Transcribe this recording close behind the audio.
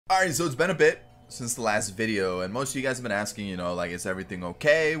Alright, so it's been a bit since the last video, and most of you guys have been asking, you know, like, is everything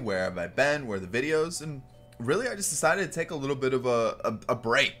okay? Where have I been? Where are the videos? And really, I just decided to take a little bit of a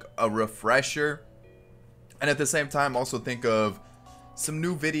break, a refresher, and at the same time also think of some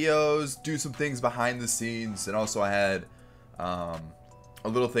new videos, do some things behind the scenes. And also I had a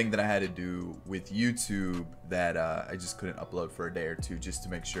little thing that I had to do with YouTube that I just couldn't upload for a day or two, just to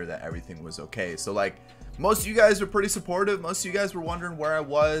make sure that everything was okay. So like, most of you guys were pretty supportive. Most of you guys were wondering where I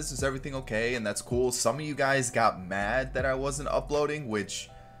was. Is everything okay? And that's cool. Some of you guys got mad that I wasn't uploading, which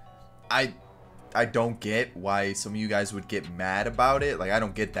I don't get why some of you guys would get mad about it. Like, I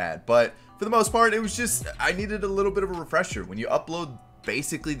don't get that. But for the most part, it was just, I needed a little bit of a refresher. When you upload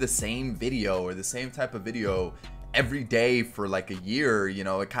basically the same video or the same type of video every day for like a year, you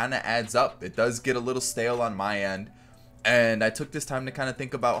know, it kind of adds up. It does get a little stale on my end. And I took this time to kind of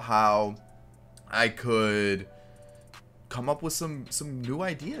think about how I could come up with some new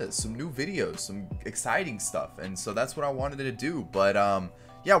ideas, some new videos, some exciting stuff. And so that's what I wanted to do. But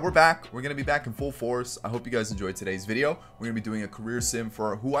yeah, we're back. We're going to be back in full force. I hope you guys enjoyed today's video. We're going to be doing a career sim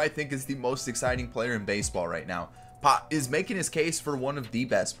for who I think is the most exciting player in baseball right now. Is making his case for one of the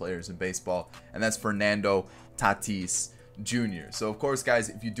best players in baseball, and that's Fernando Tatis Jr. So of course, guys,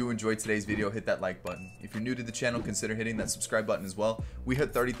 if you do enjoy today's video, hit that like button. If you're new to the channel, consider hitting that subscribe button as well. We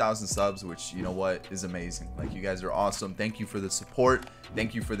hit 30,000 subs, which, you know what, is amazing. Like, you guys are awesome. Thank you for the support.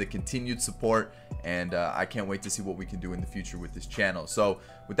 Thank you for the continued support, and I can't wait to see what we can do in the future with this channel. So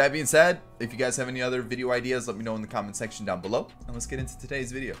with that being said, if you guys have any other video ideas, let me know in the comment section down below, and let's get into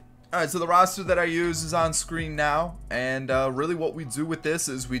today's video. Alright, so the roster that I use is on screen now, and really what we do with this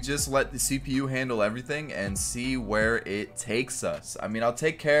is we just let the CPU handle everything and see where it takes us. I mean, I'll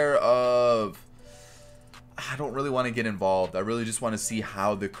take care of... I don't really want to get involved. I really just want to see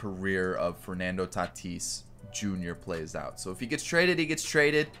how the career of Fernando Tatis Jr. plays out. So if he gets traded, he gets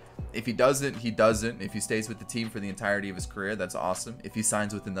traded. If he doesn't, he doesn't. If he stays with the team for the entirety of his career, that's awesome. If he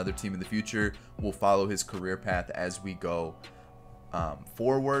signs with another team in the future, we'll follow his career path as we go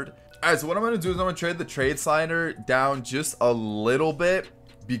forward. Alright, so what I'm going to do is I'm going to trade the trade slider down just a little bit,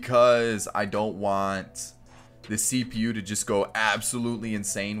 because I don't want the CPU to just go absolutely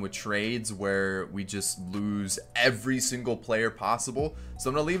insane with trades where we just lose every single player possible.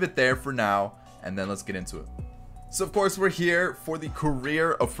 So I'm going to leave it there for now, and then let's get into it. So of course, we're here for the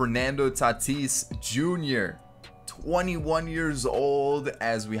career of Fernando Tatis Jr. 21 years old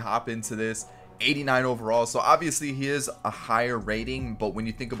as we hop into this. 89 overall, so obviously he is a higher rating, but when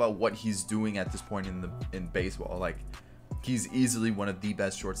you think about what he's doing at this point in baseball, like, he's easily one of the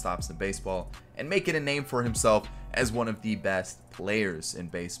best shortstops in baseball and making a name for himself as one of the best players in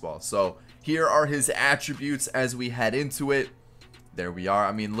baseball. So here are his attributes as we head into it. There we are.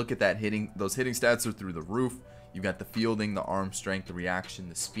 I mean, look at that hitting. Those hitting stats are through the roof. You've got the fielding, the arm strength, the reaction,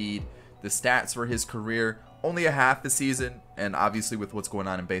 the speed. The stats for his career, only a half the season, and obviously with what's going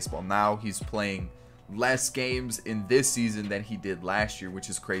on in baseball now, he's playing less games in this season than he did last year,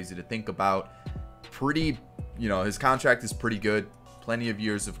 which is crazy to think about. Pretty, you know, his contract is pretty good, plenty of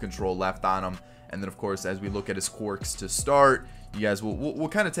years of control left on him. And then of course, as we look at his quirks to start, you guys we'll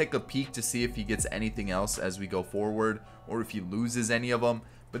kind of take a peek to see if he gets anything else as we go forward, or if he loses any of them.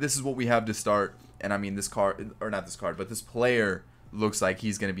 But this is what we have to start. And I mean, this card, or not this card, but this player looks like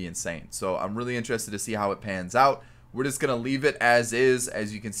he's going to be insane. So I'm really interested to see how it pans out. We're just going to leave it as is.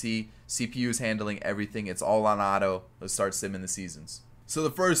 As you can see, CPU is handling everything. It's all on auto. Let's start simming the seasons. So the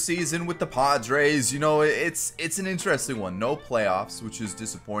first season with the Padres, you know, it's an interesting one. No playoffs, which is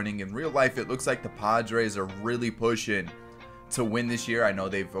disappointing. In real life, it looks like the Padres are really pushing to win this year. I know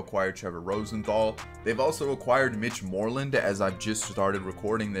they've acquired Trevor Rosenthal. They've also acquired Mitch Moreland as I've just started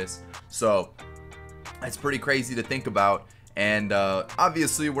recording this. So it's pretty crazy to think about. And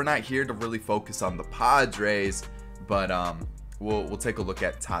obviously, we're not here to really focus on the Padres, but we'll take a look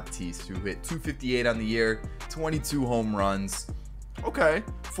at Tatis, who hit 258 on the year, 22 home runs, okay,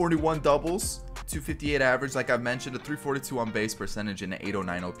 41 doubles, 258 average, like I mentioned, a 342 on base percentage, and an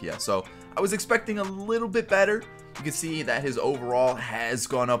 809 OPS. So I was expecting a little bit better. You can see that his overall has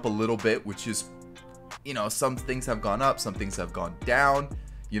gone up a little bit, which is, you know, some things have gone up, some things have gone down.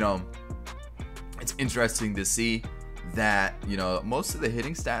 You know, it's interesting to see that, you know, most of the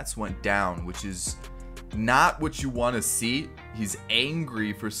hitting stats went down, which is not what you want to see. He's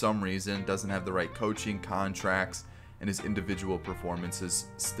angry for some reason, doesn't have the right coaching, contracts, and his individual performance is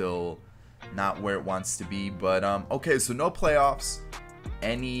still not where it wants to be. But okay, so no playoffs,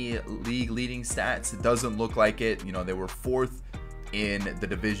 any league leading stats, it doesn't look like it. You know, they were 4th in the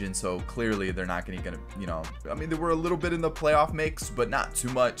division, so clearly they're not gonna, you know, I mean, they were a little bit in the playoff mix, but not too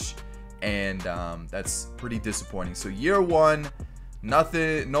much. And that's pretty disappointing. So year one,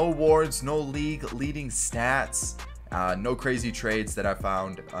 Nothing, no awards, no league leading stats, no crazy trades that I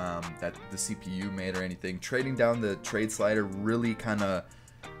found that the CPU made or anything. Trading down the trade slider really kind of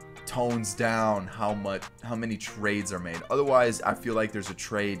tones down how many trades are made. Otherwise, I feel like there's a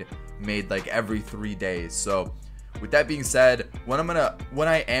trade made like every 3 days. So with that being said, what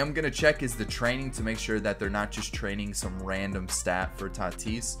I am gonna check is the training to make sure that they're not just training some random stat for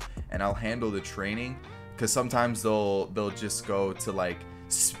Tatis, and I'll handle the training. Because sometimes they'll just go to like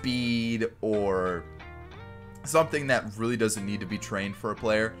speed or something that really doesn't need to be trained for a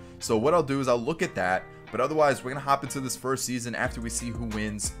player. So what I'll do is I'll look at that. But otherwise, we're going to hop into this first season after we see who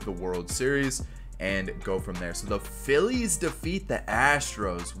wins the World Series and go from there. So the Phillies defeat the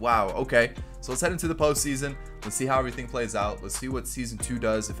Astros. Wow. Okay. So let's head into the postseason. Let's see how everything plays out. Let's see what season 2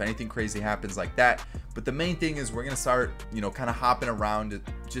 does, if anything crazy happens like that. But the main thing is we're going to start, kind of hopping around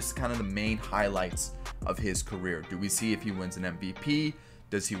just kind of the main highlights of his career. Do we see if he wins an MVP?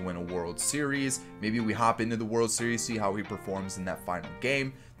 Does he win a World Series? Maybe we hop into the World Series, see how he performs in that final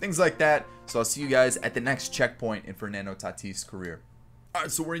game. Things like that. So I'll see you guys at the next checkpoint in Fernando Tatis' career. All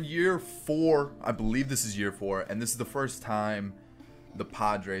right, so we're in year 4. I believe this is year 4, and this is the first time the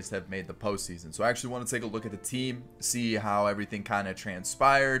Padres have made the postseason. So I actually want to take a look at the team, see how everything kind of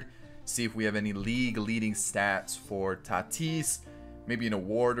transpired, see if we have any league leading stats for Tatis, maybe an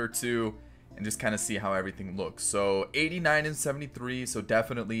award or two, and just kind of see how everything looks. So 89 and 73, so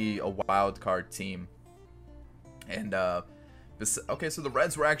definitely a wild card team. And okay, so the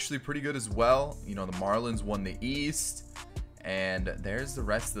Reds were actually pretty good as well. The Marlins won the East, and there's the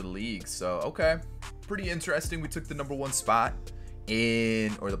rest of the league. So okay, pretty interesting. We took the #1 spot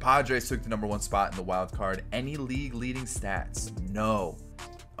the Padres took the #1 spot in the wild card. Any league leading stats? No.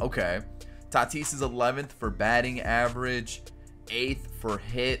 Okay, Tatis is 11th for batting average, 8th for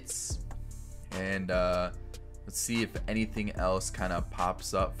hits. And let's see if anything else kind of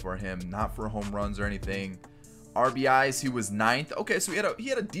pops up for him. Not for home runs or anything. RBIs, he was 9th. Okay, so he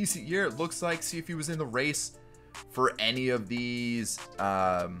had a decent year, it looks like. See if he was in the race for any of these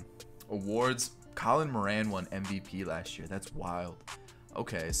awards. Colin Moran won MVP last year. That's wild.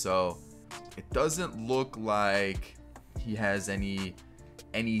 Okay, so it doesn't look like he has any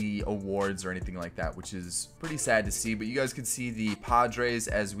awards or anything like that, which is pretty sad to see. But you guys can see the Padres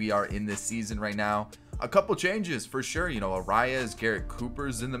as we are in this season right now. A couple changes for sure. Arias, Garrett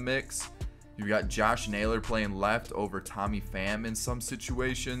Cooper's in the mix. You've got Josh Naylor playing left over Tommy Pham in some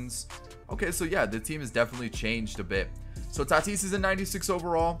situations. Okay, so yeah, the team has definitely changed a bit. So Tatis is a 96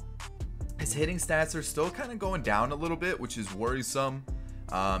 overall. His hitting stats are still kind of going down a little bit, which is worrisome.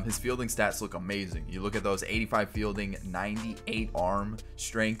 His fielding stats look amazing. You look at those: 85 fielding, 98 arm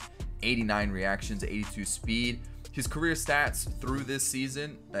strength, 89 reactions, 82 speed. His career stats through this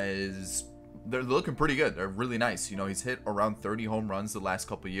season they're looking pretty good. They're really nice. He's hit around 30 home runs the last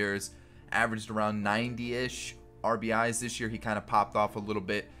couple years, averaged around 90-ish RBIs this year. He kind of popped off a little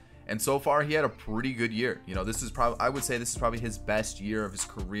bit, and so far he had a pretty good year. I would say this is probably his best year of his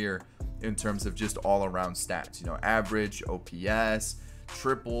career in terms of just all-around stats. Average, OPS,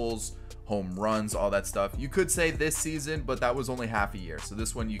 triples, home runs, all that stuff. You could say this season, but that was only half a year. So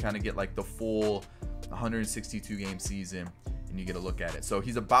this one you kind of get like the full 162 game season, and you get a look at it. So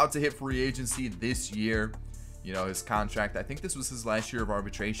he's about to hit free agency this year. His contract, I think this was his last year of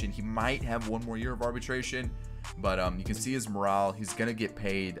arbitration. He might have one more year of arbitration, but you can see his morale. He's gonna get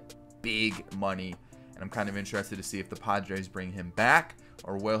paid big money, and I'm kind of interested to see if the Padres bring him back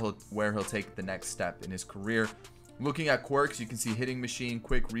or where he'll take the next step in his career. Looking at quirks, you can see hitting machine,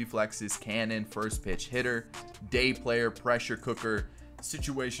 quick reflexes, cannon, first pitch hitter, day player, pressure cooker,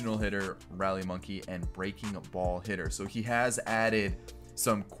 situational hitter, rally monkey, and breaking ball hitter. So he has added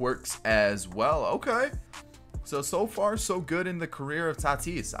some quirks as well. Okay, so far so good in the career of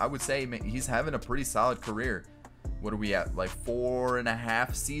Tatis. I would say he's having a pretty solid career. What are we at? Like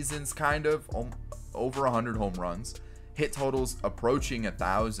 4.5 seasons, kind of over 100 home runs. Hit totals approaching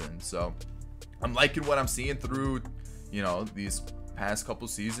 1,000. So I'm liking what I'm seeing through, these past couple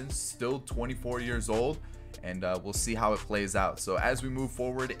seasons. Still 24 years old, and we'll see how it plays out. So as we move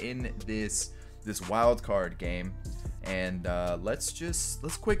forward in this wild card game, and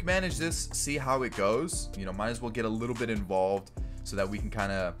let's quick manage this, see how it goes. Might as well get a little bit involved so that we can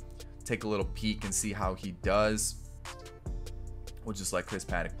kind of take a little peek and see how he does. We'll just let Chris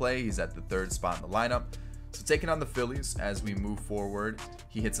Paddock play. He's at the 3rd spot in the lineup. So taking on the Phillies as we move forward.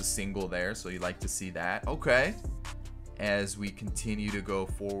 He hits a single there, so you like to see that. Okay. As we continue to go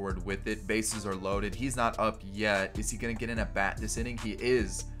forward with it, bases are loaded. He's not up yet. Is he going to get in at bat this inning? He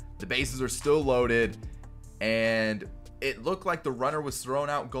is. The bases are still loaded, and it looked like the runner was thrown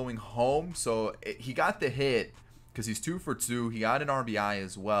out going home, so he got the hit, because he's 2 for 2. He got an RBI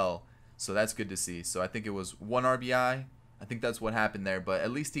as well, so that's good to see. So I think it was 1 RBI. I think that's what happened there, but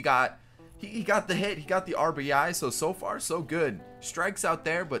at least he got the hit. He got the RBI, so far so good. Strikes out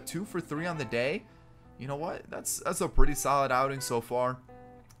there, but 2 for 3 on the day. You know what? That's a pretty solid outing so far,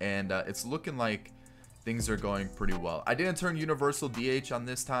 and it's looking like things are going pretty well. I didn't turn universal DH on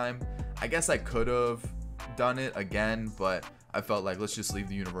this time. I guess I could have done it again, but I felt like let's just leave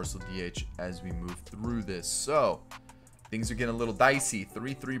the universal DH as we move through this. So things are getting a little dicey.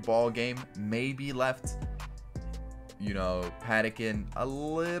 3-3 ball game, maybe left, you know, Paddock in a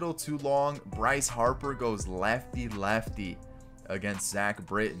little too long. Bryce Harper goes lefty against Zach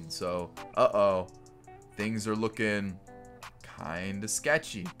Britton. So things are looking kind of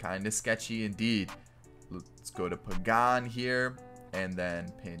sketchy indeed. Let's go to Pagan here, and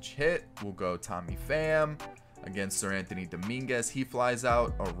then pinch hit. We'll go Tommy Pham against Sir Anthony Dominguez. He flies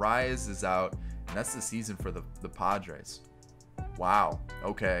out. Arias is out, and that's the season for the Padres. Wow.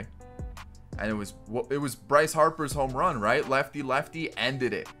 Okay. And it was Bryce Harper's home run, right? Lefty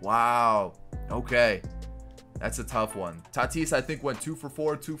ended it. Wow. Okay. That's a tough one. Tatis, I think, went 2 for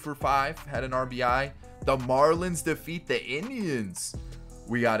 4, 2 for 5, had an RBI. The Marlins defeat the Indians.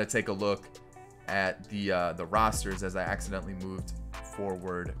 We got to take a look at the rosters, as I accidentally moved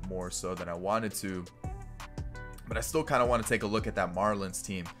forward more so than I wanted to. But I still kind of want to take a look at that Marlins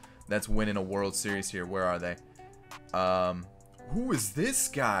team that's winning a World Series here. Where are they? Who is this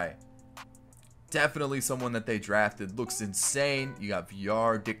guy? Definitely someone that they drafted. Looks insane. You got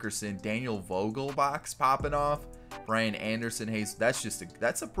VR, Dickerson, Daniel Vogelbach popping off, Brian Anderson, Hayes.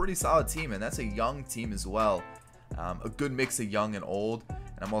 That's a pretty solid team, and that's a young team as well. A good mix of young and old.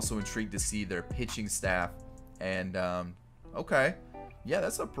 And I'm also intrigued to see their pitching staff. And okay, yeah,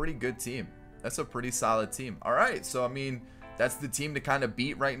 that's a pretty good team. That's a pretty solid team. All right, so I mean, that's the team to kind of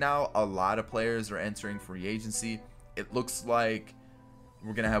beat right now. A lot of players are entering free agency. It looks like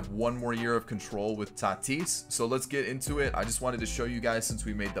we're going to have one more year of control with Tatis. So let's get into it. I just wanted to show you guys, since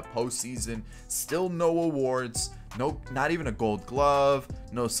we made the postseason, still no awards, not even a Gold Glove,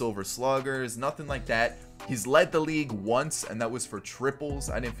 no Silver Sluggers, nothing like that. He's led the league once, and that was for triples.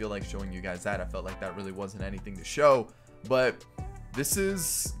 I didn't feel like showing you guys that. I felt like that really wasn't anything to show. But this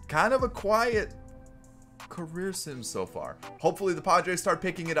is kind of a quiet career sim so far. Hopefully the Padres start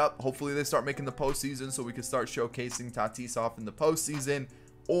picking it up. Hopefully they start making the postseason so we can start showcasing Tatis off in the postseason.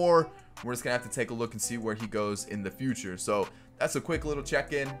 Or we're just going to have to take a look and see where he goes in the future. So that's a quick little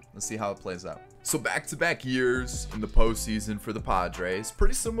check-in. Let's see how it plays out. So back-to-back years in the postseason for the Padres.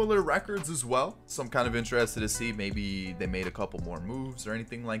 Pretty similar records as well. So I'm kind of interested to see maybe they made a couple more moves or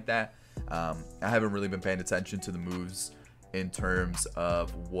anything like that. I haven't really been paying attention to the moves in terms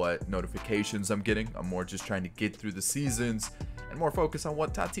of what notifications I'm getting. I'm more just trying to get through the seasons and more focus on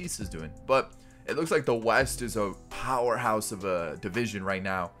what Tatis is doing. But it looks like the West is a powerhouse of a division right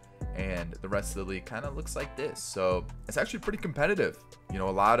now, and the rest of the league kind of looks like this. So it's actually pretty competitive. You know, a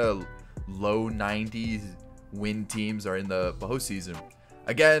lot of low 90s win teams are in the postseason.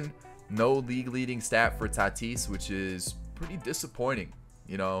 Again, no league leading stat for Tatis, which is pretty disappointing.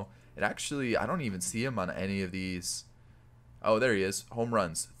 You know, it actually, I don't even see him on any of these. Oh, there he is. Home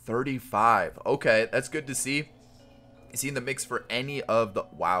runs, 35. Okay, that's good to see. Is he in the mix for any of the...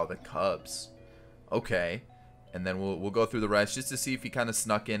 Wow, the Cubs. Okay. And then we'll go through the rest just to see if he kind of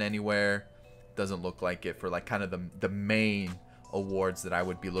snuck in anywhere. Doesn't look like it for like kind of the main awards that I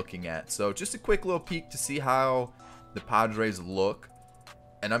would be looking at. So just a quick little peek to see how the Padres look.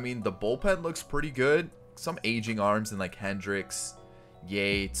 And I mean, the bullpen looks pretty good. Some aging arms in like Hendricks,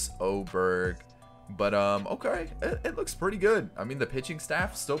 Yates, Oberg. But okay, it looks pretty good. I mean, the pitching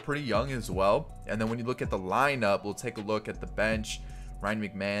staff still pretty young as well. And then when you look at the lineup, we'll take a look at the bench. Ryan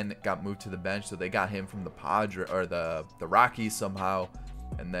McMahon got moved to the bench, so they got him from the Padres or the Rockies somehow.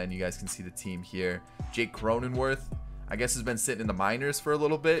 And then you guys can see the team here. Jake Cronenworth, I guess, has been sitting in the minors for a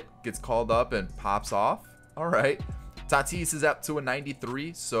little bit. Gets called up and pops off. All right. Tatis is up to a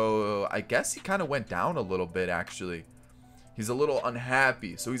 93, so I guess he kind of went down a little bit actually. He's a little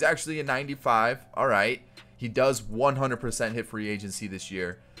unhappy. So he's actually a 95. All right. He does 100% hit free agency this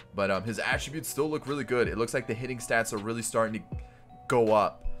year. But his attributes still look really good. It looks like the hitting stats are really starting to go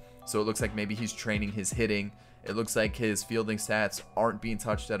up. So it looks like maybe he's training his hitting. It looks like his fielding stats aren't being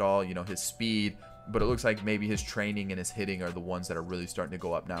touched at all. You know, his speed. But it looks like maybe his training and his hitting are the ones that are really starting to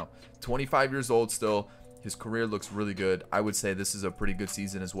go up now. 25 years old still. His career looks really good. I would say this is a pretty good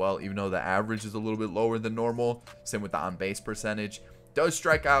season as well, even though the average is a little bit lower than normal. Same with the on-base percentage. Does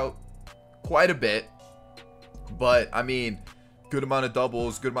strike out quite a bit. But, I mean, good amount of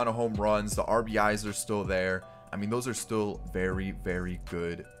doubles, good amount of home runs. The RBIs are still there. I mean, those are still very, very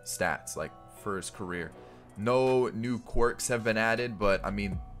good stats, like, for his career. No new quirks have been added, but I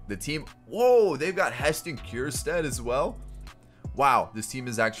mean, the team, whoa, they've got Heston Kjerstad as well. Wow, this team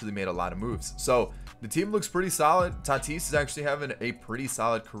has actually made a lot of moves. So the team looks pretty solid. Tatis is actually having a pretty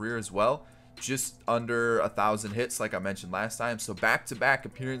solid career as well. Just under 1,000 hits, like I mentioned last time. So back-to-back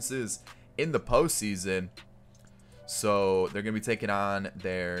appearances in the postseason. So they're going to be taking on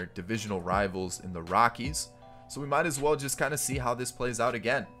their divisional rivals in the Rockies. So we might as well just kind of see how this plays out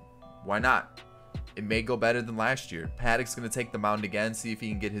again. Why not? It may go better than last year. Paddock's going to take the mound again, see if he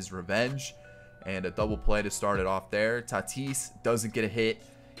can get his revenge. And a double play to start it off there. Tatis doesn't get a hit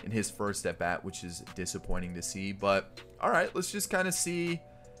in his first at-bat, which is disappointing to see. But, all right, let's just kind of see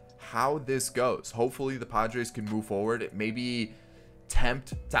how this goes. Hopefully the Padres can move forward. Maybe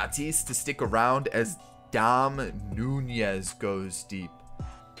tempt Tatis to stick around as Dom Nunez goes deep.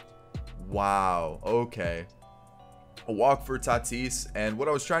 Wow, okay. A walk for Tatis. And what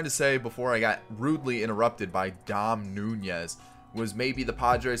I was trying to say before I got rudely interrupted by Dom Nunez was maybe the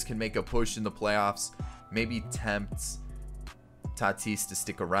Padres can make a push in the playoffs, maybe tempt Tatis to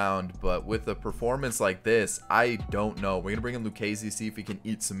stick around. But with a performance like this, I don't know. We're going to bring in Lucchesi, see if he can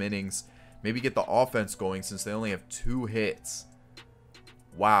eat some innings, maybe get the offense going since they only have 2 hits.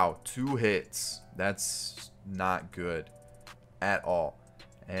 Wow, 2 hits. That's not good at all.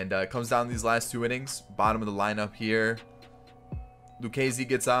 And it comes down to these last 2 innings. Bottom of the lineup here. Lucchesi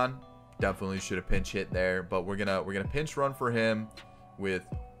gets on. Definitely should have pinch hit there, but we're gonna pinch run for him with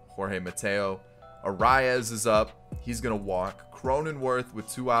Jorge Mateo. Arias is up. He's gonna walk. Cronenworth with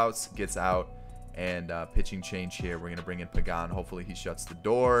 2 outs gets out, and pitching change here. We're gonna bring in Pagan. Hopefully he shuts the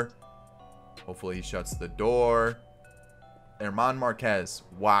door. Herman Marquez.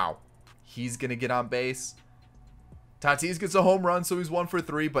 Wow, he's gonna get on base. Tatis gets a home run, so he's 1 for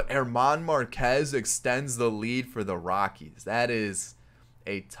 3. But Herman Marquez extends the lead for the Rockies. That is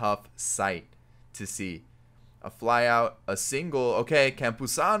a tough sight to see. A fly out, a single. Okay,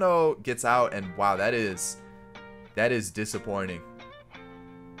 Campusano gets out, and wow, that is disappointing.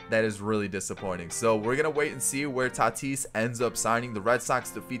 That is really disappointing. So we're gonna wait and see where Tatis ends up signing. The Red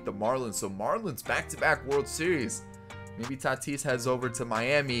Sox defeat the Marlins, so Marlins back-to-back World Series. Maybe Tatis heads over to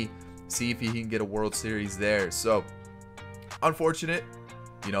Miami, see if he can get a World Series there. So unfortunate,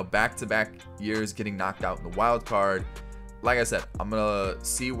 you know, back-to-back years getting knocked out in the wild card. Like I said, I'm going to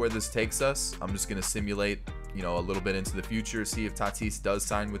see where this takes us. I'm just going to simulate, you know, a little bit into the future, see if Tatis does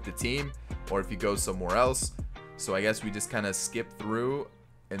sign with the team or if he goes somewhere else. So I guess we just kind of skip through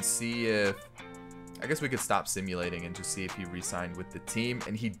and see if, I guess we could stop simulating and just see if he re-signed with the team.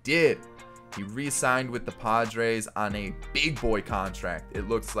 And he did. He re-signed with the Padres on a big boy contract. It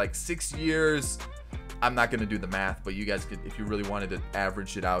looks like 6 years. I'm not going to do the math, but you guys could, if you really wanted to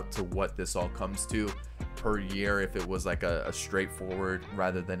average it out to what this all comes to per year, if it was like a straightforward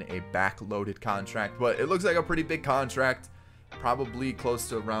rather than a back-loaded contract. But it looks like a pretty big contract, probably close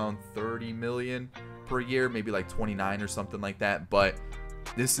to around 30 million per year, maybe like 29 or something like that. But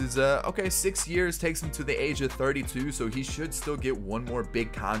this is okay, 6 years takes him to the age of 32, so he should still get one more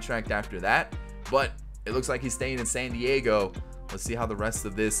big contract after that. But it looks like he's staying in San Diego. Let's see how the rest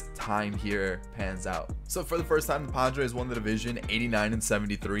of this time here pans out. So for the first time, the Padres won the division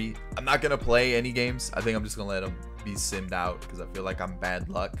 89-73. I'm not going to play any games. I think I'm just going to let them be simmed out because I feel like I'm bad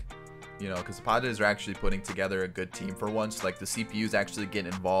luck. You know, because the Padres are actually putting together a good team for once. Like the CPU's actually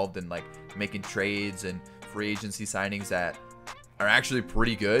getting involved in like making trades and free agency signings that are actually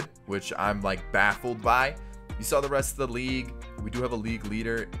pretty good, which I'm like baffled by. You saw the rest of the league. We do have a league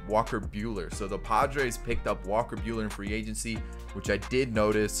leader, Walker Buehler. So the Padres picked up Walker Buehler in free agency, which I did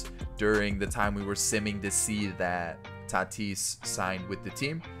notice during the time we were simming to see that Tatis signed with the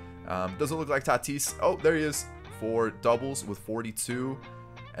team. Doesn't look like Tatis. Oh, there he is for doubles with 42,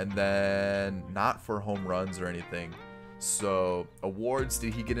 and then not for home runs or anything. So awards,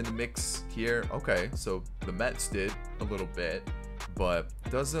 did he get in the mix here? Okay, so the Mets did a little bit, but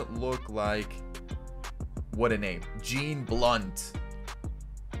doesn't look like. What a name. Gene Blunt.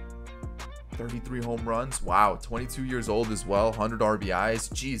 33 home runs. Wow. 22 years old as well. 100 RBIs.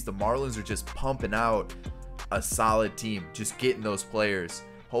 Jeez, the Marlins are just pumping out a solid team. Just getting those players.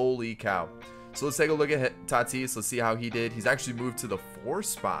 Holy cow. So let's take a look at Tatis. Let's see how he did. He's actually moved to the 4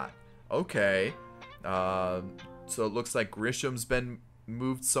 spot. Okay. So it looks like Grisham's been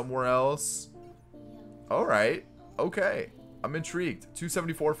moved somewhere else. All right. Okay. I'm intrigued.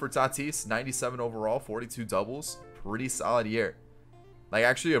 274 for Tatis, 97 overall, 42 doubles. Pretty solid year. Like,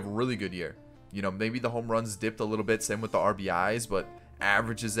 actually a really good year. You know, maybe the home runs dipped a little bit, same with the RBIs, but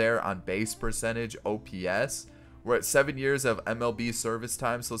averages there on base percentage, OPS. We're at 7 years of MLB service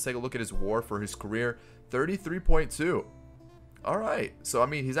time, so let's take a look at his WAR for his career. 33.2. All right. So, I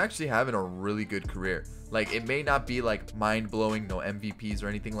mean, he's actually having a really good career. Like, it may not be like mind-blowing, no MVPs or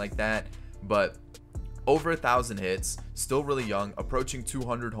anything like that, but over 1,000 hits, still really young, approaching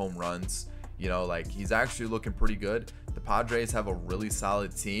 200 home runs. You know, like, he's actually looking pretty good. The Padres have a really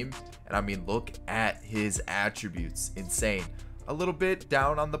solid team, and I mean, look at his attributes. Insane. A little bit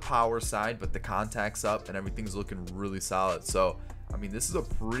down on the power side, but the contact's up and everything's looking really solid. So, I mean, this is a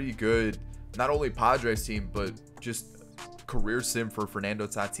pretty good, not only Padres team, but just career sim for Fernando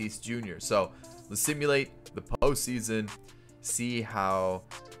Tatis Jr. So, let's simulate the postseason, see how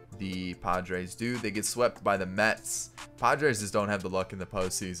the Padres do. They get swept by the Mets. Padres just don't have the luck in the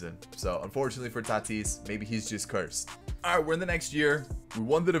postseason. So, unfortunately for Tatis, maybe he's just cursed. All right, we're in the next year. We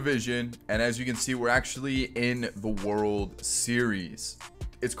won the division, and as you can see, we're actually in the World Series.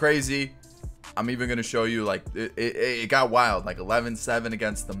 It's crazy. I'm even going to show you, like, it got wild. Like, 11-7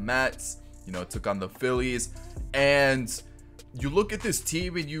 against the Mets. You know, it took on the Phillies. And you look at this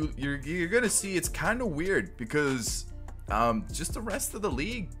team, and you're going to see it's kind of weird because just the rest of the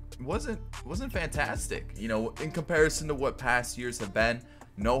league wasn't fantastic. You know, in comparison to what past years have been.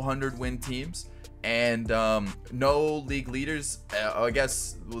 No 100-win teams. And no league leaders. I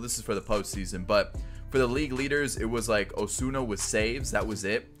guess, well, this is for the postseason, but for the league leaders, it was like Osuna with saves. That was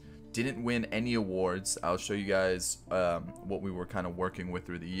it. Didn't win any awards. I'll show you guys what we were kind of working with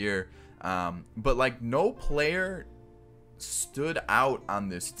through the year. But like, no player stood out on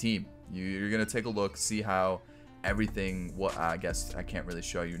this team. You're gonna take a look, see how everything. What I guess I can't really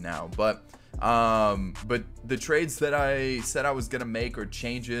show you now, but the trades that I said I was gonna make or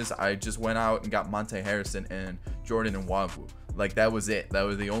changes, I just went out and got Monte Harrison and Jordan and Wagwu. Like, that was it. That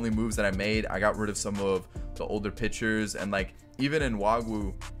was the only moves that I made. I got rid of some of the older pitchers, and like, even in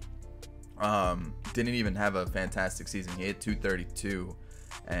Wagwu, didn't even have a fantastic season. He hit 232.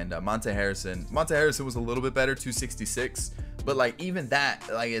 And Monte Harrison was a little bit better, 266, but like, even that,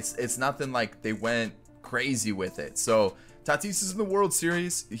 like, it's nothing like they went crazy with it. So Tatis is in the World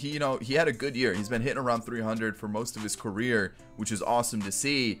Series. He had a good year. He's been hitting around 300 for most of his career, which is awesome to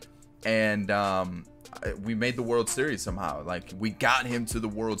see. And we made the World Series somehow. Like, we got him to the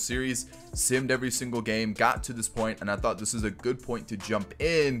World Series, simmed every single game, got to this point, and I thought this was a good point to jump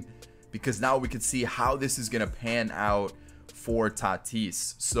in because now we could see how this is gonna pan out for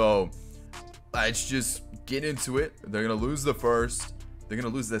Tatis. So let's just get into it. They're gonna lose the first, they're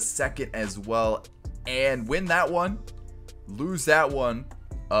gonna lose the second as well, and win that one, lose that one.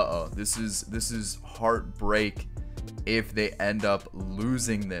 This is heartbreak if they end up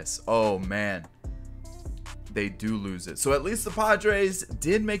losing this. Oh man, they do lose it. So at least the Padres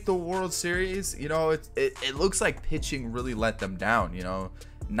did make the World Series. You know, it looks like pitching really let them down. You know,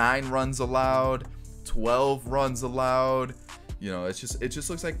 9 runs allowed, 12 runs allowed. You know, it just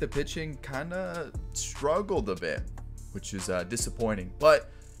looks like the pitching kind of struggled a bit, which is disappointing.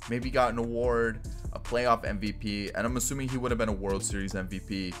 But maybe got an award, a playoff MVP, and I'm assuming he would have been a World Series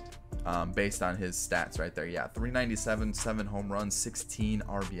MVP based on his stats right there. Yeah, 397, 7 home runs, 16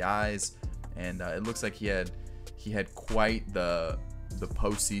 RBIs, and it looks like he had quite the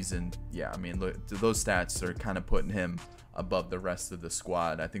postseason. Yeah, I mean, look, those stats are kind of putting him above the rest of the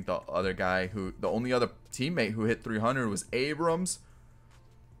squad. I think the only other teammate who hit 300 was Abrams,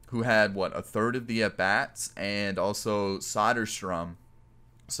 who had a third of the at bats, and also Soderstrom.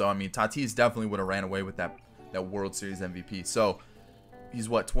 So I mean, Tatis definitely would have ran away with that World Series MVP. So he's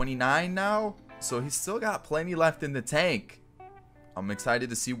 29 now, so he's still got plenty left in the tank. I'm excited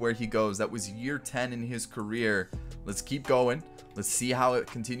to see where he goes. That was year 10 in his career. Let's keep going. Let's see how it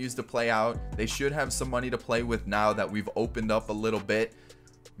continues to play out. They should have some money to play with now that we've opened up a little bit.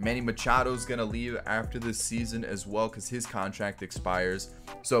 Manny Machado's going to leave after this season as well because his contract expires.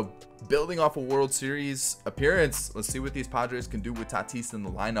 So building off a World Series appearance, let's see what these Padres can do with Tatis in the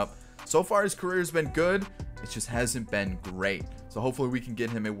lineup. So far, his career has been good. It just hasn't been great. So hopefully we can get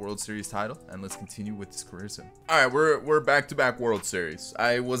him a World Series title, and let's continue with his career sim. All right, we're back-to-back World Series.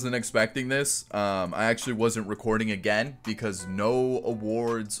 I wasn't expecting this. I actually wasn't recording again because no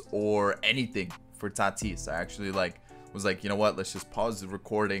awards or anything for Tatis. I actually was like, you know what? Let's just pause the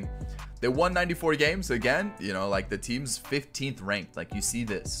recording. They won 94 games again. You know, like, the team's 15th ranked. Like, you see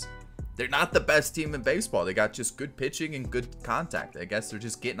this. They're not the best team in baseball. They got just good pitching and good contact. I guess they're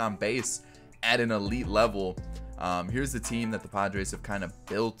just getting on base at an elite level. Here's the team that the Padres have kind of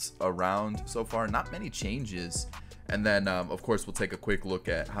built around so far. Not many changes. And then, of course, we'll take a quick look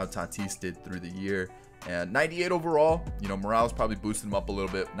at how Tatis did through the year. And 98 overall. You know, morale's probably boosted him up a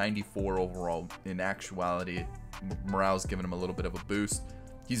little bit. 94 overall in actuality. Morale's giving him a little bit of a boost.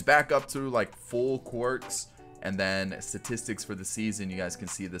 He's back up to like full quirks. And then statistics for the season, you guys can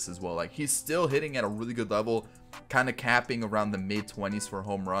see this as well. Like, he's still hitting at a really good level. kind of capping around the mid-20s for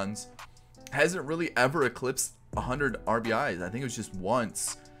home runs. Hasn't really ever eclipsed 100 RBIs. I think it was just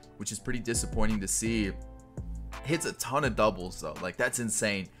once, which is pretty disappointing to see. Hits a ton of doubles though, like that's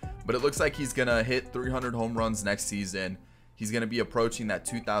insane. But it looks like he's gonna hit 300 home runs next season. He's gonna be approaching that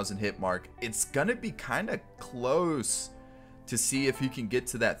 2,000 hit mark. It's gonna be kind of close to see if he can get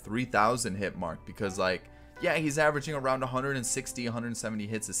to that 3,000 hit mark, because like, yeah, he's averaging around 160, 170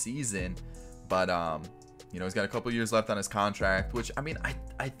 hits a season, but you know, he's got a couple years left on his contract, which I mean,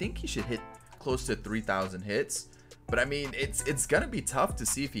 I think he should hit close to 3,000 hits, but I mean, it's gonna be tough to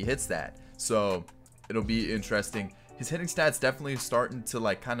see if he hits that. So it'll be interesting. His hitting stats definitely starting to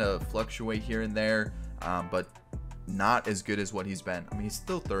like kind of fluctuate here and there, but not as good as what he's been. I mean, he's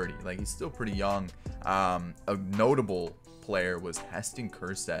still 30, like he's still pretty young. A notable player was Heston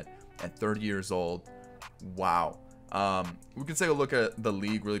Kjerstad at 30 years old. Wow. We can take a look at the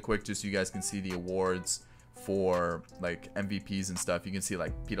league really quick just so you guys can see the awards for like MVPs and stuff. You can see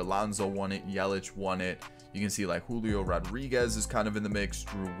like Pete Alonso won it, Yelich won it. You can see like Julio Rodriguez is kind of in the mix,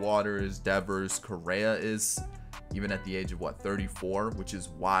 Drew Waters, Devers, Correa is even at the age of what, 34, which is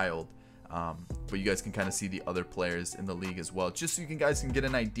wild. But you guys can kind of see the other players in the league as well, just so you guys can get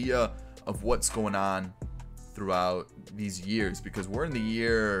an idea of what's going on throughout these years, because we're in the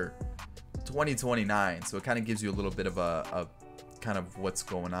year 2029, so it kind of gives you a little bit of a kind of what's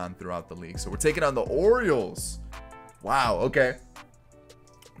going on throughout the league. So we're taking on the Orioles. Wow, okay.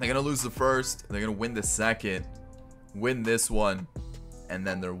 They're gonna lose the first, they're gonna win the second, win this one, and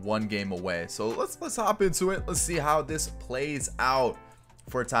then they're one game away. So let's hop into it. Let's see how this plays out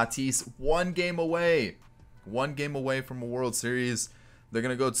for Tatis. One game away from a World Series. They're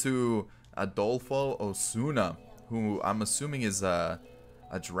gonna go to Adolfo Osuna, who I'm assuming is a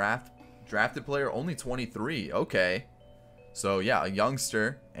drafted player, only 23. Okay, so yeah, a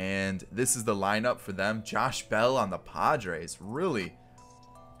youngster. And this is the lineup for them. Josh Bell on the Padres, really.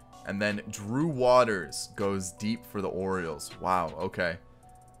 And then Drew Waters goes deep for the Orioles. Wow, okay,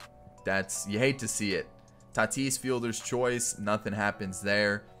 that's, you hate to see it. Tatis fielder's choice, nothing happens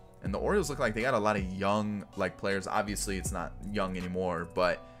there. And the Orioles look like they got a lot of young like players. Obviously it's not young anymore,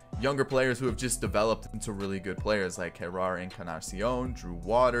 but younger players who have just developed into really good players, like Gerard Encarnacion, Drew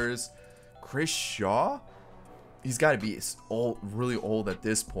Waters, Chris Shaw. He's got to be old, really old at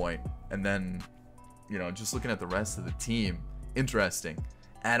this point. And then, you know, just looking at the rest of the team, interesting.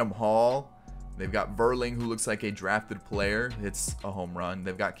 Adam Hall. They've got Verling, who looks like a drafted player, hits a home run.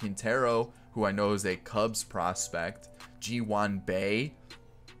 They've got Quintero, who I know is a Cubs prospect. Ji-Hwan Bae.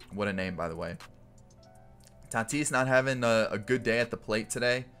 What a name, by the way. Tatis not having a good day at the plate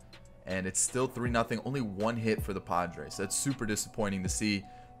today. And it's still 3-0. Only one hit for the Padres. That's super disappointing to see.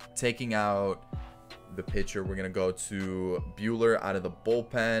 Taking out the pitcher, we're going to go to Buehler out of the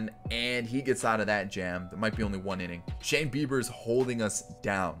bullpen. And he gets out of that jam. There might be only one inning. Shane Bieber's holding us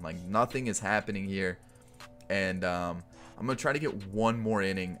down. Like, nothing is happening here. And I'm going to try to get one more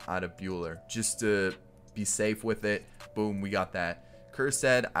inning out of Buehler, just to be safe with it. Boom, we got that.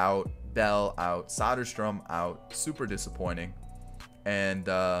 Kjerstad out. Bell out. Soderstrom out. Super disappointing. And,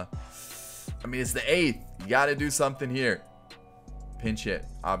 I mean, it's the 8th. You got to do something here. Pinch hit,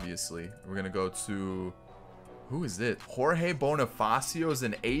 obviously. We're going to go to... Who is it? Jorge Bonifacio is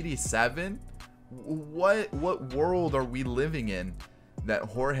an 87? What world are we living in that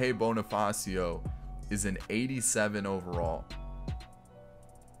Jorge Bonifacio is an 87 overall?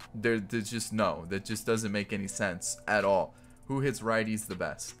 There's just no. That just doesn't make any sense at all. Who hits righties the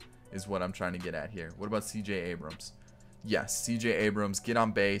best is what I'm trying to get at here. What about CJ Abrams? Yes, CJ Abrams, get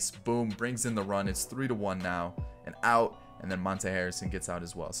on base. Boom, brings in the run. It's 3-1 now. And out. And then Monte Harrison gets out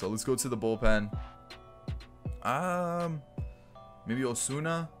as well. So let's go to the bullpen. Maybe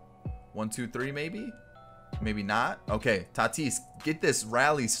Osuna. 1, 2, 3 maybe? Maybe not. Okay, Tatis, get this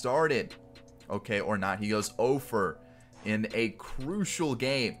rally started. Okay, or not. He goes 0 in a crucial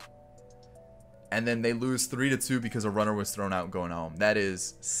game. And then they lose 3-2 because a runner was thrown out going home. That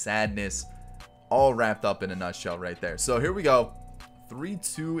is sadness all wrapped up in a nutshell right there. So here we go.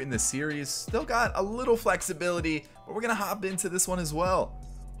 3-2 in the series. Still got a little flexibility, but we're going to hop into this one as well.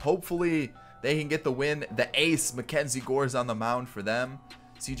 Hopefully they can get the win. The ace, Mackenzie Gore's on the mound for them.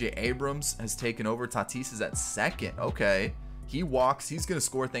 CJ Abrams has taken over. Tatis is at second. Okay. He walks. He's going to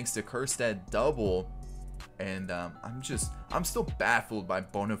score thanks to Kjerstad double. And I'm still baffled by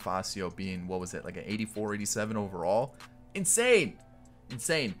Bonifacio being, what was it, like an 84, 87 overall? Insane.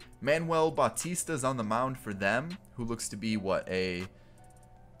 Insane. Manuel Bautista's on the mound for them, who looks to be, what, a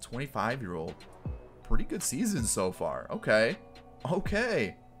 25-year-old. Pretty good season so far. Okay.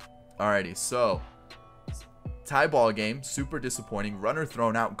 Okay. Alrighty, so tie ball game. Super disappointing. Runner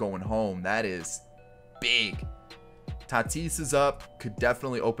thrown out going home. That is big. Tatis is up, could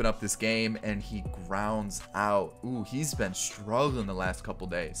definitely open up this game, and he grounds out. Ooh, he's been struggling the last couple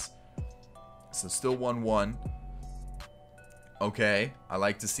days. So still 1-1. Okay, I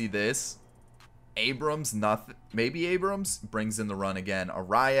like to see this. Abrams, nothing. Maybe Abrams brings in the run again.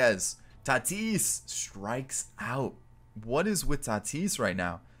 Arraez. Tatis strikes out. What is with Tatis right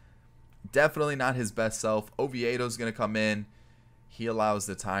now? Definitely not his best self. Oviedo's going to come in. He allows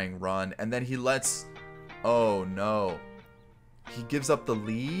the tying run. And then he lets... Oh, no. He gives up the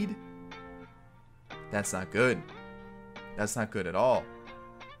lead? That's not good. That's not good at all.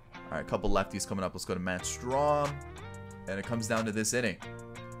 All right, a couple lefties coming up. Let's go to Matt Strom. And it comes down to this inning.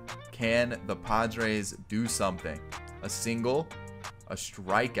 Can the Padres do something? A single, a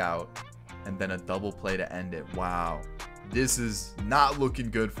strikeout, and then a double play to end it. Wow. This is not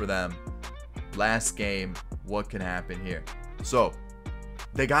looking good for them. Last game, what can happen here? So,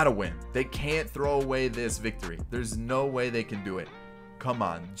 they got to win. They can't throw away this victory. There's no way they can do it. Come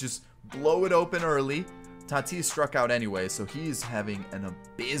on. Just blow it open early. Tatis struck out anyway, so he's having an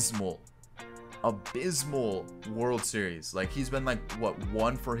abysmal World Series. Like, he's been like, what,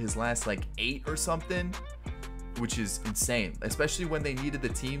 1 for his last like 8 or something, which is insane, especially when they needed the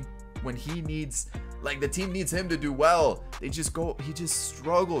team, when he needs, like, the team needs him to do well. He just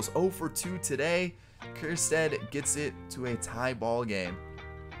struggles. 0 for 2 today. Kjerstad gets it to a tie ball game.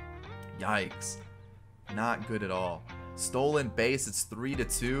 Yikes. Not good at all. Stolen base, it's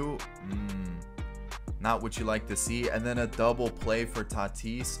 3-2. Not what you like to see. And then a double play for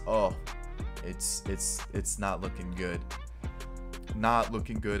Tatis. Oh, it's not looking good. Not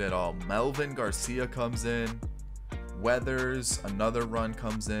looking good at all. Melvin Garcia comes in. Weathers, another run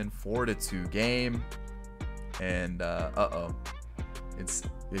comes in. 4-2 game. And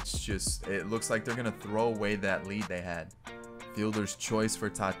it looks like they're gonna throw away that lead they had. Fielder's choice for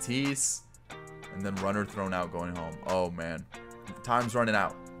Tatis, and then runner thrown out going home. Oh man, time's running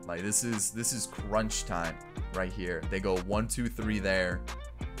out. Like, this is crunch time right here. They go 1-2-3 there.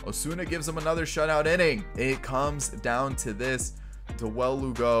 Osuna gives them another shutout inning. It comes down to this. Dewell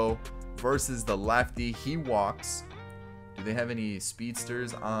Lugo versus the lefty. He walks. Do they have any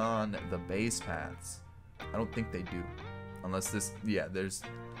speedsters on the base paths? I don't think they do. Unless this, yeah, there's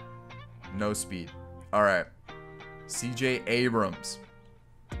no speed. All right. CJ Abrams.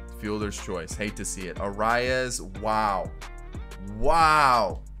 Fielder's choice. Hate to see it. Arraez. Wow.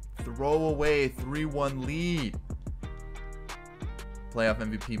 Wow. Throw away 3-1 lead. Playoff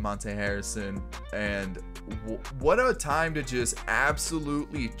MVP Monte Harrison. And what a time to just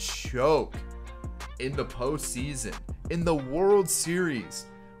absolutely choke in the postseason. In the World Series.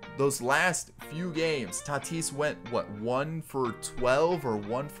 Those last few games, Tatis went, what, 1 for 12 or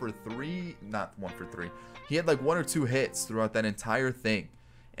 1 for 3? Not 1 for 3. He had like 1 or 2 hits throughout that entire thing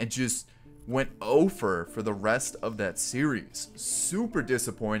and just went over for the rest of that series. Super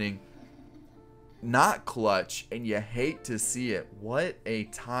disappointing. Not clutch, and you hate to see it. What a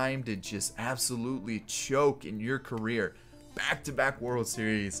time to just absolutely choke in your career. Back-to-back World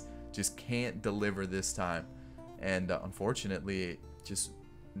Series. Just can't deliver this time. And unfortunately, just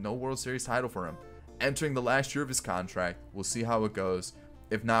no World Series title for him. Entering the last year of his contract. We'll see how it goes.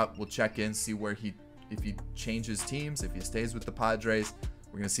 If not, we'll check in, see where if he changes teams, if he stays with the Padres.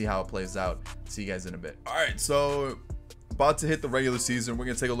 We're going to see how it plays out. See you guys in a bit. All right, so about to hit the regular season. We're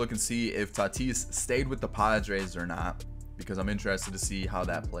going to take a look and see if Tatis stayed with the Padres or not, because I'm interested to see how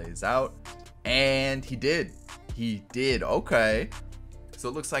that plays out. And he did. He did. Okay. So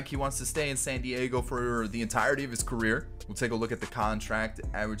it looks like he wants to stay in San Diego for the entirety of his career. We'll take a look at the contract.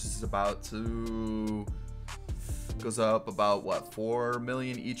 Averages about to... goes up about, what, $4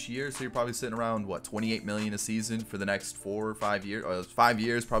 million each year. So you're probably sitting around, what, $28 million a season for the next 4 or 5 years. Or 5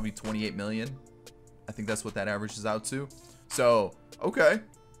 years, probably $28 million. I think that's what that averages out to. So, okay.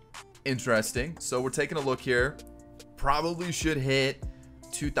 Interesting. So we're taking a look here. Probably should hit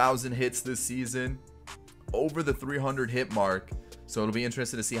 2,000 hits this season. Over the 300 hit mark. So it'll be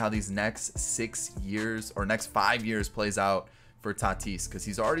interesting to see how these next 6 years or next 5 years plays out for Tatis, because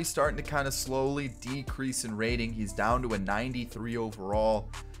he's already starting to kind of slowly decrease in rating. He's down to a 93 overall,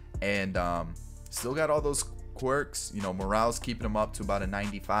 and still got all those quirks. You know, morale's keeping him up to about a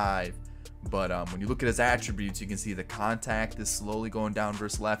 95. But when you look at his attributes, you can see the contact is slowly going down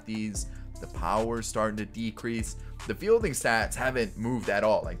versus lefties. The power is starting to decrease. The fielding stats haven't moved at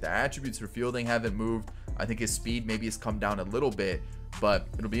all. Like, the attributes for fielding haven't moved. I think his speed maybe has come down a little bit, but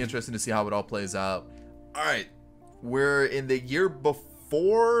it'll be interesting to see how it all plays out. All right, we're in the year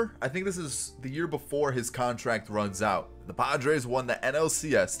before. I think this is the year before his contract runs out. The Padres won the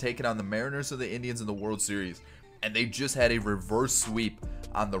NLCS, taking on the Mariners of the Indians in the World Series. and they just had a reverse sweep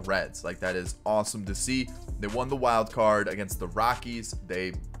on the Reds. Like, that is awesome to see. They won the wild card against the Rockies.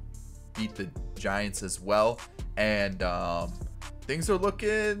 They beat the Giants as well, and things are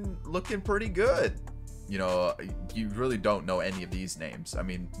looking pretty good. You know, you really don't know any of these names. I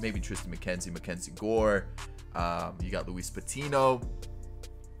mean, maybe Tristan McKenzie, Mackenzie Gore. You got Luis Patino.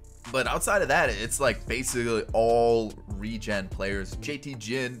 But outside of that, it's like basically all regen players. JT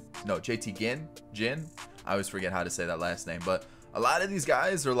Ginn. I always forget how to say that last name. But a lot of these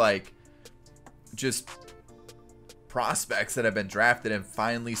guys are like just prospects that have been drafted and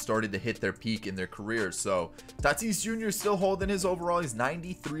finally started to hit their peak in their careers. So Tatis Jr. is still holding his overall. He's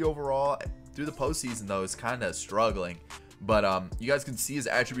 93 overall. Through the postseason, though, is kind of struggling. But you guys can see his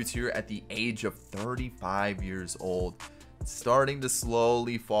attributes here at the age of 35 years old. Starting to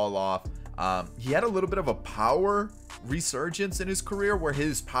slowly fall off. He had a little bit of a power resurgence in his career where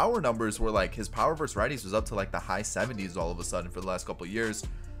his power numbers were like, his power versus righties was up to like the high 70s all of a sudden for the last couple of years.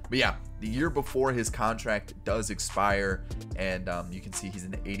 But yeah, the year before his contract does expire, and you can see he's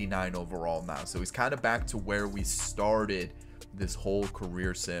an 89 overall now. So he's kind of back to where we started this whole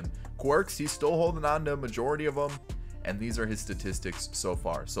career sim. Quirks, he's still holding on to a majority of them, and these are his statistics so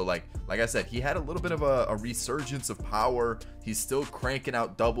far. So like I said, he had a little bit of a resurgence of power. He's still cranking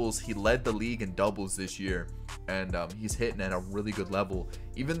out doubles. He led the league in doubles this year, and he's hitting at a really good level.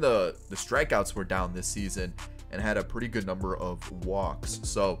 Even the strikeouts were down this season, and had a pretty good number of walks.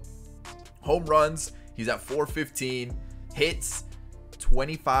 So home runs, he's at 415, hits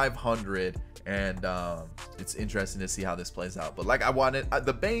 2,500, and it's interesting to see how this plays out. But like I wanted,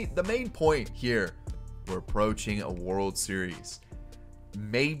 the main point here, we're approaching a World Series.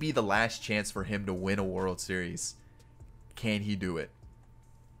 Maybe the last chance for him to win a World Series. Can he do it?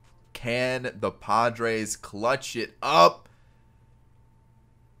 Can the Padres clutch it up?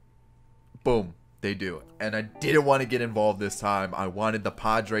 Boom, they do it. And I didn't want to get involved this time. I wanted the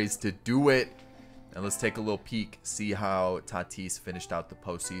Padres to do it. And let's take a little peek, see how Tatis finished out the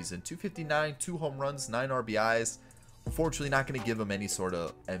postseason. 259, 2 home runs, 9 RBIs. Unfortunately, not going to give him any sort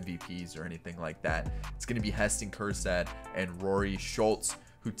of MVPs or anything like that. It's going to be Heston Kjerstad and Rory Schultz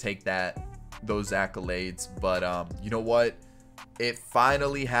who take those accolades. But you know what? It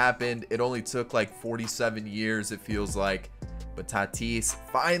finally happened. It only took like 47 years, it feels like. But Tatis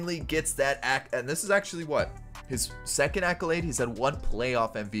finally gets that and this is actually what? His second accolade. He's had 1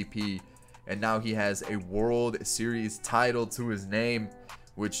 playoff MVP. And now he has a World Series title to his name,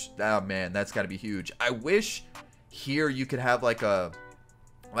 which, oh man, that's got to be huge. I wish here you could have like a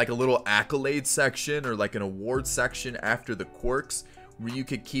little accolade section or like an award section after the quirks where you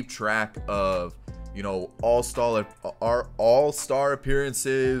could keep track of, you know, all-star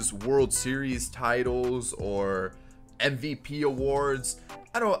appearances, World Series titles, or MVP awards.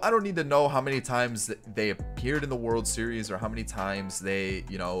 I don't need to know how many times they appeared in the World Series or how many times they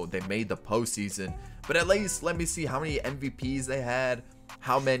made the postseason, but at least let me see how many MVPs they had,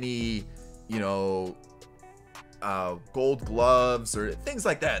 how many, Gold Gloves or things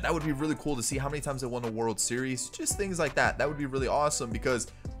like that. That would be really cool to see how many times they won the World Series. Just things like that. That would be really awesome,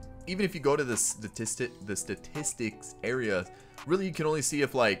 because even if you go to the statistics area, really you can only see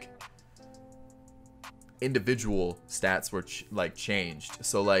if like individual stats were changed.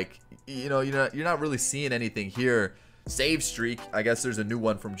 So like, you're not really seeing anything here. Save streak, I guess there's a new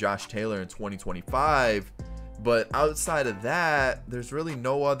one from Josh Taylor in 2025, but outside of that, there's really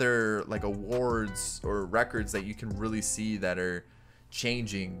no other like awards or records that you can really see that are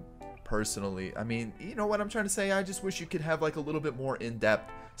changing. Personally, I mean, you know what I'm trying to say? I just wish you could have like a little bit more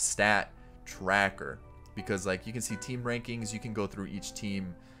in-depth stat tracker, because like you can see team rankings, you can go through each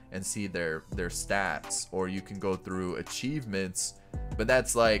team and see their stats, or you can go through achievements, but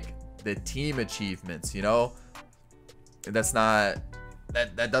that's like the team achievements, that's not,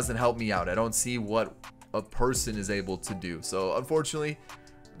 that doesn't help me out. I don't see what a person is able to do. So unfortunately,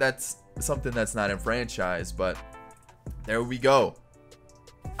 that's something that's not in franchise, but there we go.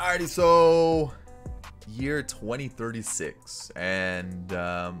 Alrighty, so year 2036, and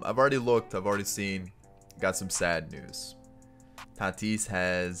I've already seen, got some sad news. Tatis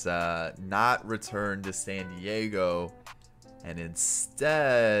has not returned to San Diego, and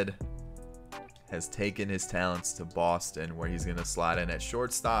instead has taken his talents to Boston, where he's going to slot in at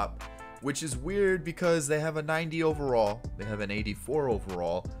shortstop, which is weird because they have a 90 overall. They have an 84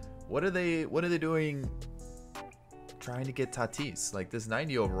 overall. What are they doing trying to get Tatis? Like, this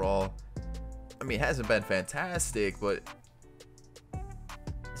 90 overall, I mean, it hasn't been fantastic, but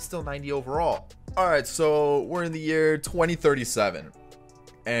it's still 90 overall. All right, so we're in the year 2037,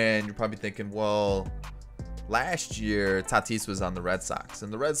 and you're probably thinking, well, last year Tatis was on the Red Sox,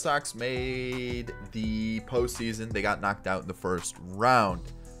 and the Red Sox made the postseason. They got knocked out in the first round.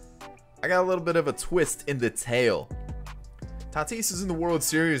 I got a little bit of a twist in the tale. Tatis is in the World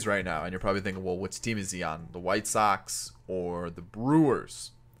Series right now, and you're probably thinking, well, which team is he on? The White Sox or the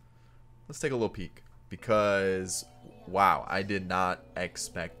Brewers? Let's take a little peek, because wow, I did not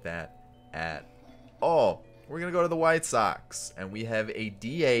expect that at all. We're going to go to the White Sox, and we have a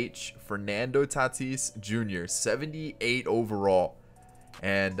DH, Fernando Tatis Jr., 78 overall.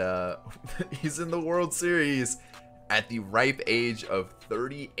 And he's in the World Series at the ripe age of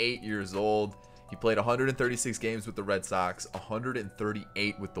 38 years old. He played 136 games with the Red Sox,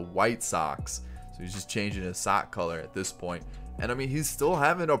 138 with the White Sox. So he's just changing his sock color at this point. And I mean, he's still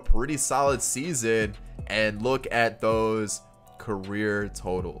having a pretty solid season. And look at those career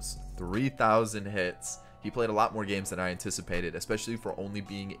totals. 3,000 hits. He played a lot more games than I anticipated, especially for only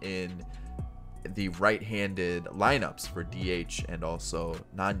being in the right-handed lineups for DH and also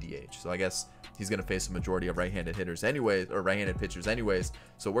non-DH. So I guess he's going to face a majority of right-handed hitters anyways, or right-handed pitchers anyways.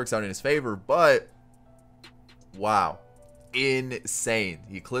 So it works out in his favor. But wow, insane.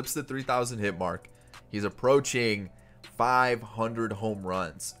 He eclipsed the 3,000 hit mark. He's approaching 500 home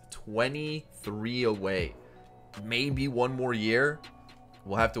runs, 23 away. Maybe one more year.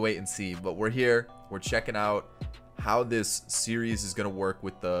 We'll have to wait and see. But we're here. We're checking out how this series is going to work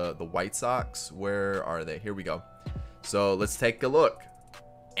with the White Sox. Where are they? Here we go. So let's take a look.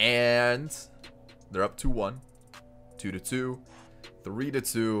 And they're up 2-1, 2-2,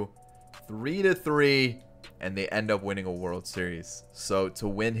 3-2, 3-3, and they end up winning a World Series. So to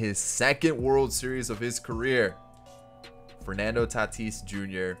win his second World Series of his career, Fernando Tatis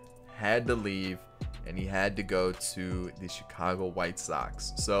Jr. had to leave, and he had to go to the Chicago White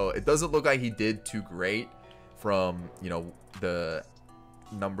Sox. So it doesn't look like he did too great from, you know, the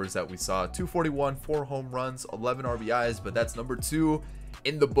numbers that we saw. 241, 4 home runs, 11 RBIs, but that's number 2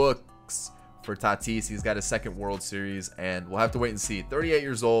 in the books for Tatis. He's got his second World Series, and we'll have to wait and see. 38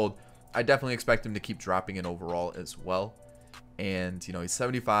 years old. I definitely expect him to keep dropping in overall as well. And, you know, he's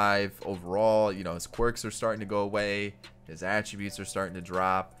 75 overall. You know, his quirks are starting to go away. His attributes are starting to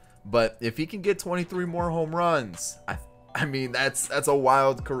drop. But if he can get 23 more home runs, I mean, that's a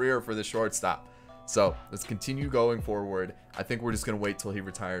wild career for the shortstop. So let's continue going forward. I think we're just going to wait till he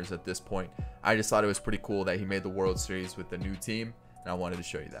retires at this point. I just thought it was pretty cool that he made the World Series with the new team, and I wanted to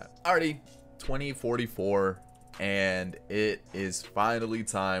show you that. Alrighty, 2044, and it is finally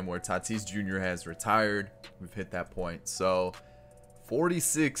time where Tatis Jr. has retired. We've hit that point. So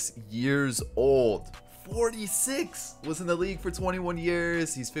 46 years old. 46, was in the league for 21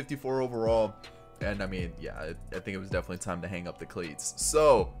 years. He's 54 overall. And I mean, yeah, I think it was definitely time to hang up the cleats.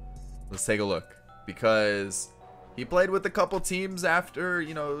 So let's take a look, because he played with a couple teams after,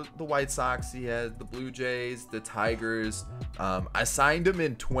 you know, the White Sox. He had the Blue Jays, the Tigers. I signed him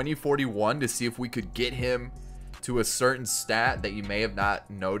in 2041 to see if we could get him to a certain stat that you may have not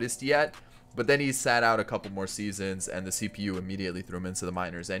noticed yet. But then he sat out a couple more seasons, and the CPU immediately threw him into the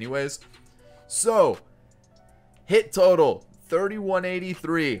minors anyways. So hit total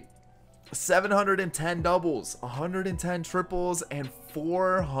 3183, 710 doubles, 110 triples, and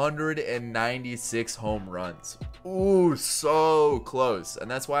 496 home runs. Ooh, so close.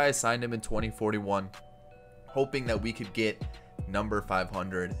 And that's why I signed him in 2041, hoping that we could get number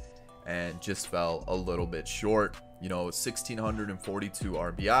 500, and just fell a little bit short. You know, 1,642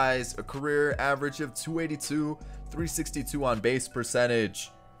 RBIs, a career average of 282, 362 on base percentage,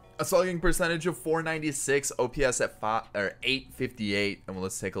 a slugging percentage of 496, OPS at 858. And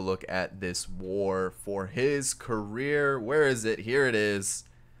let's take a look at this WAR for his career. Where is it? Here it is.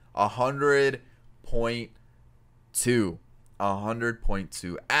 100.2.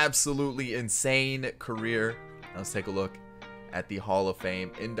 100.2. Absolutely insane career. Now let's take a look at the Hall of Fame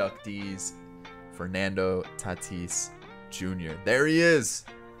inductees. Fernando Tatis Jr. There he is.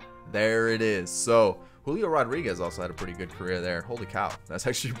 There it is. So Julio Rodriguez also had a pretty good career there. Holy cow, that's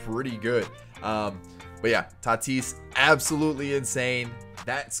actually pretty good. But yeah, Tatis, absolutely insane.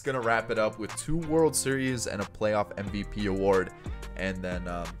 That's gonna wrap it up with 2 World Series and a playoff MVP award. And then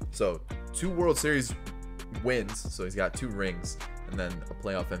so 2 World Series wins, so he's got 2 rings, and then a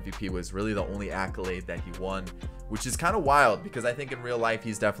playoff MVP was really the only accolade that he won, which is kind of wild, because I think in real life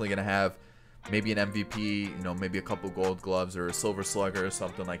he's definitely gonna have maybe an MVP, you know, maybe a couple Gold Gloves or a Silver Slugger or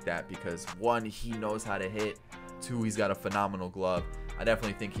something like that, because 1, he knows how to hit, 2, he's got a phenomenal glove. I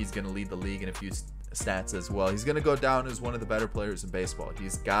definitely think he's going to lead the league in a few stats as well. He's going to go down as one of the better players in baseball.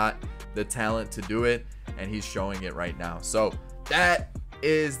 He's got the talent to do it, and he's showing it right now. So that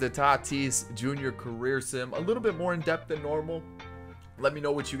is the Tatis Jr. career sim, a little bit more in depth than normal. Let me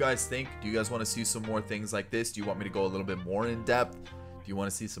know what you guys think. Do you guys want to see some more things like this? Do you want me to go a little bit more in depth? Do you want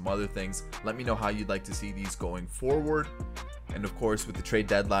to see some other things? Let me know how you'd like to see these going forward. And of course, with the trade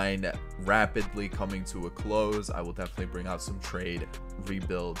deadline rapidly coming to a close, I will definitely bring out some trade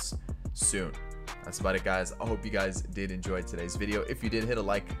rebuilds soon. That's about it, guys. I hope you guys did enjoy today's video. If you did, hit a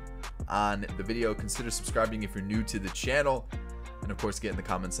like on the video. Consider subscribing if you're new to the channel. And of course, get in the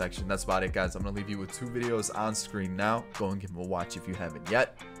comment section. That's about it, guys. I'm going to leave you with 2 videos on screen now. Go and give them a watch if you haven't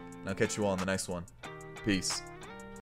yet. And I'll catch you all in the next one. Peace.